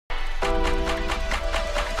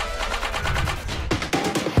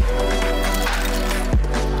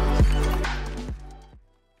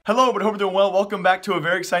Hello, but I hope you're doing well. Welcome back to a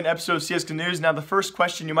very exciting episode of CSGO News. Now, the first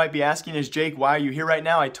question you might be asking is, Jake, why are you here right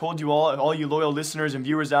now? I told you all you loyal listeners and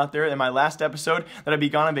viewers out there in my last episode that I'd be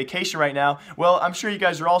gone on vacation right now. Well, I'm sure you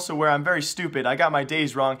guys are also aware I'm very stupid. I got my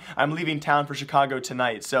days wrong. I'm leaving town for Chicago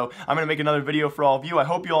tonight, so I'm going to make another video for all of you. I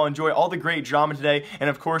hope you all enjoy all the great drama today, and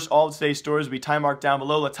of course, all of today's stories will be time marked down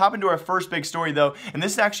below. Let's hop into our first big story, though, and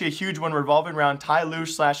this is actually a huge one revolving around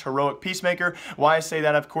TyLoo / Heroic Peacemaker. Why I say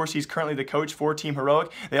that, of course, he's currently the coach for Team Heroic.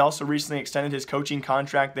 They also recently extended his coaching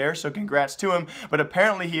contract there, so congrats to him. But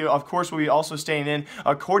apparently he, of course, will be also staying in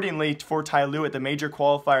accordingly for TyLoo at the major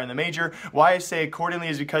qualifier in the major. Why I say accordingly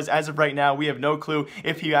is because as of right now, we have no clue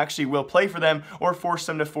if he actually will play for them or force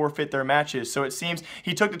them to forfeit their matches. So it seems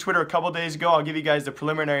he took to Twitter a couple days ago. I'll give you guys the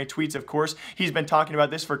preliminary tweets, of course. He's been talking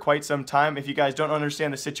about this for quite some time. If you guys don't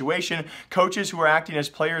understand the situation, coaches who are acting as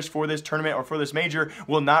players for this tournament or for this major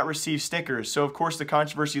will not receive stickers. So of course the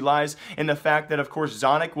controversy lies in the fact that, of course,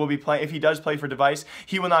 Zonic will be playing. If he does play for Device,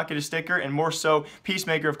 he will not get a sticker, and more so,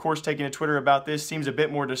 Peacemaker, of course, taking to Twitter about this, seems a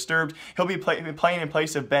bit more disturbed. He'll be playing in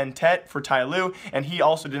place of Ben Tet for TyLoo, and he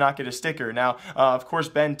also did not get a sticker. Now, of course,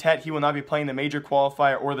 Ben Tet, he will not be playing the major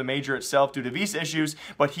qualifier or the major itself due to visa issues,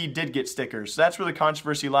 but he did get stickers. So that's where the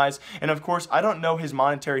controversy lies, and of course, I don't know his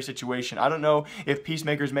monetary situation. I don't know if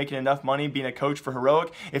Peacemaker's making enough money being a coach for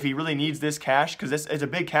Heroic, if he really needs this cash, because this is a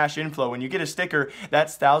big cash inflow. When you get a sticker,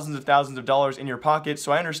 that's thousands of dollars in your pocket,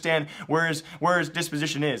 so I understand where his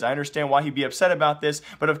disposition is. I understand why he'd be upset about this,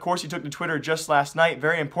 but of course he took to Twitter just last night,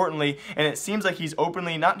 very importantly, and it seems like he's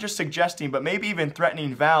openly not just suggesting, but maybe even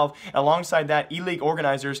threatening Valve, alongside that ELeague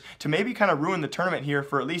organizers, to maybe kind of ruin the tournament here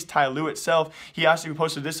for at least TyLoo itself. He actually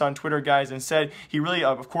posted this on Twitter, guys, and said he really,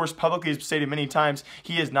 of course, publicly has stated many times,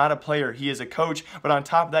 he is not a player, he is a coach, but on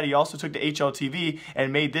top of that, he also took to HLTV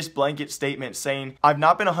and made this blanket statement saying, "I've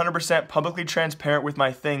not been 100% publicly transparent with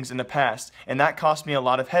my things in the past, and that cost me a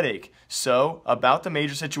lot of headache. So, about the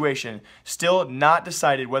major situation, still not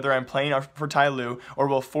decided whether I'm playing for TyLoo or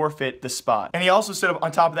will forfeit the spot." And he also said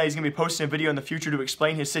on top of that he's going to be posting a video in the future to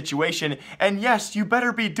explain his situation, and yes, you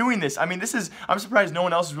better be doing this. I mean, I'm surprised no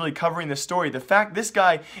one else is really covering this story. The fact this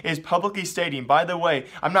guy is publicly stating, by the way,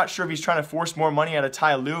 I'm not sure if he's trying to force more money out of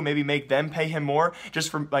TyLoo, maybe make them pay him more just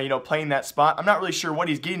for, playing that spot. I'm not really sure what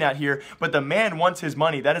he's getting at here, but the man wants his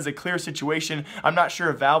money. That is a clear situation. I'm not sure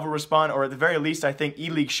if Valve will respond, or at the very least, I think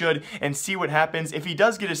ELeague should, and see what happens. If he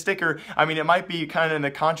does get a sticker, I mean, it might be kind of in the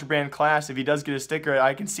contraband class. If he does get a sticker,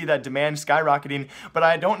 I can see that demand skyrocketing, but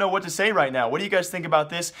I don't know what to say right now. What do you guys think about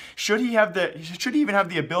this? Should he even have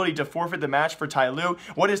the ability to forfeit the match for TyLoo?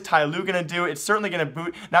 What is TyLoo going to do? It's certainly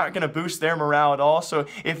not going to boost their morale at all. So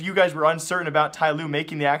if you guys were uncertain about TyLoo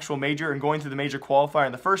making the actual major and going through the major qualifier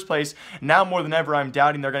in the first place, now more than ever, I'm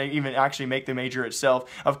doubting they're going to even actually make the major itself.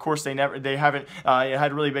 Of course, they haven't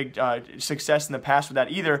had really big success in the past with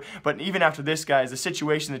that either, but even after this, guys, the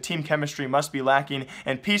situation, the team chemistry must be lacking,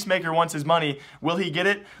 and Peacemaker wants his money. Will he get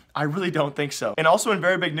it? I really don't think so. And also in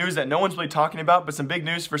very big news that no one's really talking about, but some big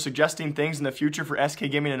news for suggesting things in the future for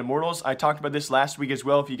SK Gaming and Immortals. I talked about this last week as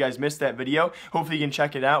well. If you guys missed that video, hopefully you can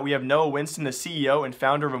check it out. We have Noah Winston, the CEO and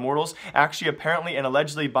founder of Immortals, actually apparently and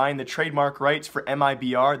allegedly buying the trademark rights for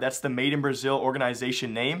MIBR. That's the Made in Brazil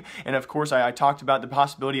organization name. And of course, I talked about the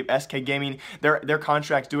possibility of SK Gaming. Their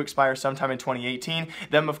contracts do expire sometime in 2018.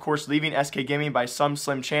 Them, of course, leaving SK Gaming by some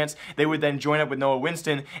slim chance. They would then join up with Noah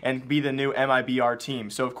Winston and be the new MIBR team.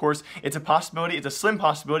 So of course, it's a possibility. It's a slim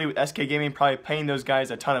possibility with SK Gaming probably paying those guys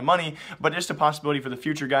a ton of money, but just a possibility for the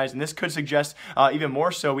future, guys. And this could suggest even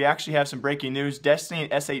more so. We actually have some breaking news. Destinyy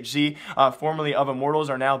and SHZ, formerly of Immortals,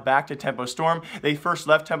 are now back to Tempo Storm. They first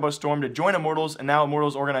left Tempo Storm to join Immortals, and now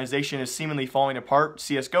Immortals organization is seemingly falling apart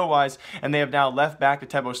CSGO-wise, and they have now left back to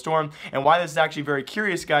Tempo Storm. And why this is actually very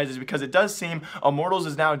curious, guys, is because it does seem Immortals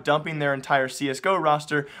is now dumping their entire CSGO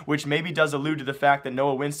roster, which maybe does allude to the fact that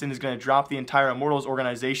Noah Winston is going to drop the entire Immortals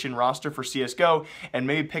organization roster for CSGO and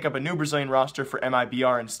maybe pick up a new Brazilian roster for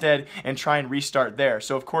MIBR instead and try and restart there.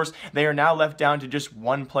 So of course, they are now left down to just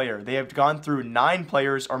one player. They have gone through 9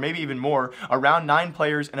 players, or maybe even more, around 9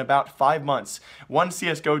 players in about 5 months. One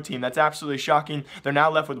CSGO team. That's absolutely shocking. They're now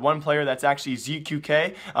left with one player. That's actually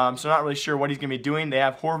ZQK. So not really sure what he's going to be doing. They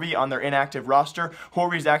have Horvey on their inactive roster.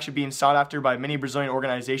 Horvey is actually being sought after by many Brazilian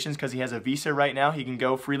organizations because he has a visa right now. He can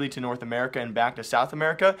go freely to North America and back to South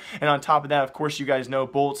America. And on top of that, of course, you guys know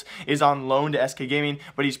Bolts is on loan to SK Gaming,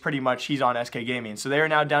 but he's on SK Gaming. So they are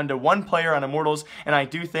now down to one player on Immortals, and I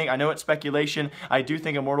know it's speculation, I do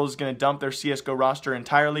think Immortals is going to dump their CSGO roster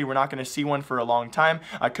entirely. We're not going to see one for a long time.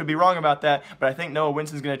 I could be wrong about that, but I think Noah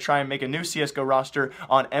Winston's going to try and make a new CSGO roster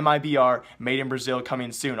on MIBR, made in Brazil,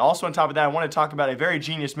 coming soon. Also on top of that, I want to talk about a very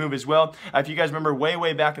genius move as well. If you guys remember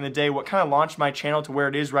way back in the day, what kind of launched my channel to where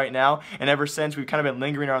it is right now, and ever since we've kind of been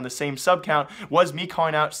lingering around the same sub count, was me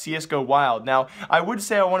calling out CSGOWild. Now, I would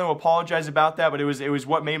say I want to apologize about that, but it was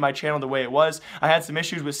what made my channel the way it was. I had some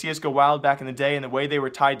issues with CSGOWild back in the day and the way they were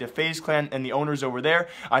tied to FaZe Clan and the owners over there.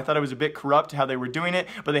 I thought it was a bit corrupt how they were doing it,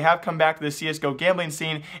 but they have come back to the CSGO gambling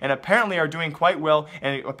scene and apparently are doing quite well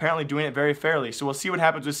and apparently doing it very fairly. So we'll see what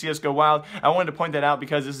happens with CSGOWild. I wanted to point that out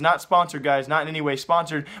because it's not sponsored, guys, not in any way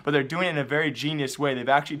sponsored, but they're doing it in a very genius way. They've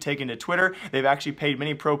actually taken to Twitter. They've actually paid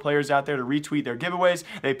many pro players out there to retweet their giveaways.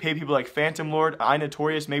 They pay people like Phantom Lord,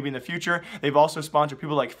 iNotorious maybe in the future. They've also sponsored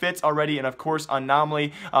people like Fitz already, and of course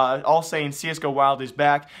Anomaly, all saying CSGOWild is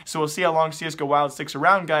back. So we'll see how long CSGOWild sticks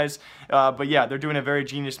around, guys. But yeah, they're doing a very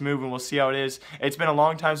genius move, and we'll see how it is. It's been a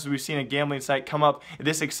long time since we've seen a gambling site come up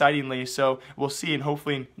this excitingly, so we'll see, and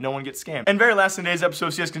hopefully no one gets scammed. And very last in today's episode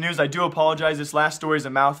of CSGO News, I do apologize. This last story is a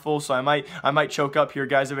mouthful, so I might choke up here,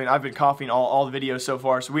 guys. I've been coughing all the videos so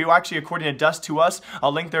far. So we actually, according to Dust to Us,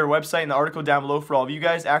 I'll link their website in the article down below for all of you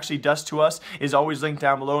guys. Actually, Dust to Us is always linked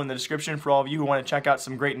down below in the description for all of you who want to check out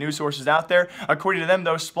some great news sources out there. According to them,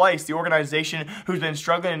 though, Splyce, the organization who's been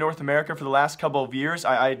struggling in North America for the last couple of years,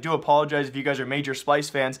 I do apologize if you guys are major Splyce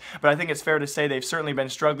fans, but I think it's fair to say they've certainly been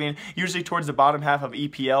struggling, usually towards the bottom half of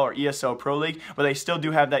EPL or ESL Pro League, but they still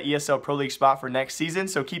do have that ESL Pro League spot for next season,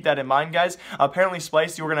 so keep that in mind, guys. Apparently,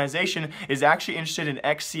 Splyce, the organization, is actually interested in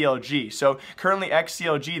Ex-CLG. So currently,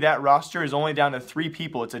 Ex-CLG, that roster is only down to 3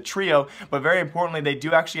 people. It's a trio, but very importantly, they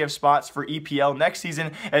do actually have spots for EPL next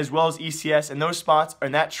season as well as ECS, and those spots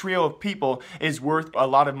and that trio of people is worth a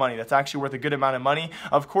lot of money. That's actually worth a good amount of money.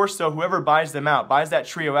 Of course, though, whoever buys them out, buys that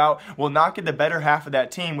trio out, will not get the better half of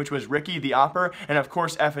that team, which was Ricky, the Opper, and of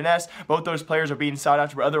course FNS. Both those players are being sought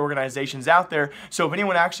after by other organizations out there. So if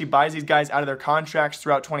anyone actually buys these guys out of their contracts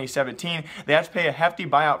throughout 2017, they have to pay a hefty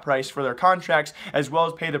buyout price for their contracts as well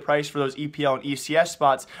as pay the price for those EPL and ECS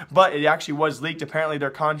spots. But it actually was leaked. Apparently their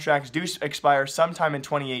contracts do expire sometime in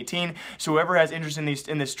 2018. So whoever has interest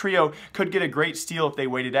in this trio could get a great steal if they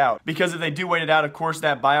wait it out. Because if they do wait it out, of course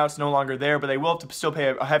that buyout's no longer there, but they will have to still pay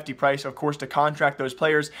a hefty price, of course, to contract those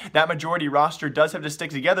players. That majority roster does have to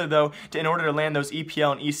stick together, though, in order to land those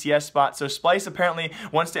EPL and ECS spots. So Splyce apparently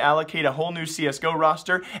wants to allocate a whole new CSGO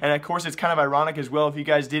roster, and of course it's kind of ironic as well. If you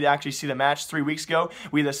guys did actually see the match 3 weeks ago,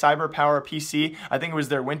 we had the Cyber Power PC, I think it was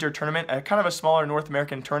their winter tournament, kind of a smaller North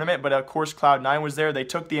American tournament, but of course Cloud9 was there. They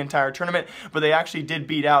took the entire tournament, but they actually did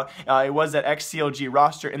beat out, it was that Ex-CLG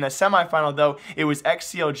roster. In the semifinal, though, it was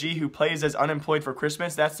Ex-CLG, who plays as Unemployed for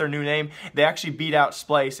Christmas. That's their new name. They actually beat out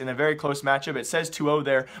Splyce in a very close matchup. It says 2-0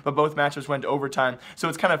 there, but both matchups went to overtime. So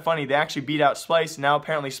it's kind of funny. They actually beat out Splyce. Now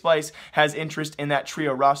apparently Splyce has interest in that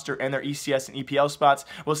trio roster and their ECS and EPL spots.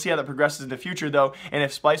 We'll see how that progresses in the future, though, and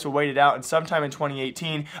if Splyce will wait it out and sometime in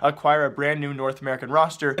 2018 acquire a brand new North American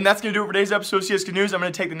roster. And that's going to do it for today's episode of CSGO News. I'm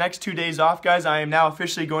going to take the next 2 days off, guys. I am now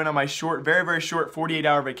officially going on my short, very short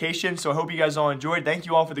 48-hour vacation, so I hope you guys all enjoyed. Thank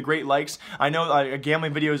you all for the great likes. I know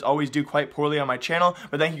gambling videos always do quite poorly on my channel,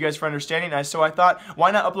 but thank you guys for understanding. So I thought,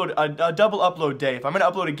 why not upload a double upload day? If I'm going to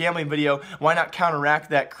upload a gambling video, why not counteract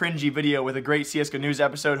that cringy video with a great CSGO News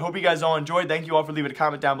episode? Hope you guys all enjoyed. Thank you all for leaving a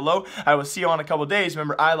comment down below. I will see you all in a couple days.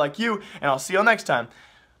 Remember, I like you, and I'll see you all next time.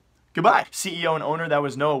 Goodbye. CEO and owner, that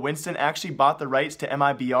was Noah Winston, actually bought the rights to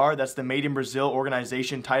MIBR. That's the Made in Brazil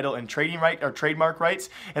organization title and trading right or trademark rights,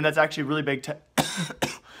 and that's actually really big.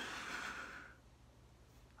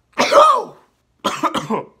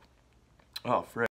 Oh, frick.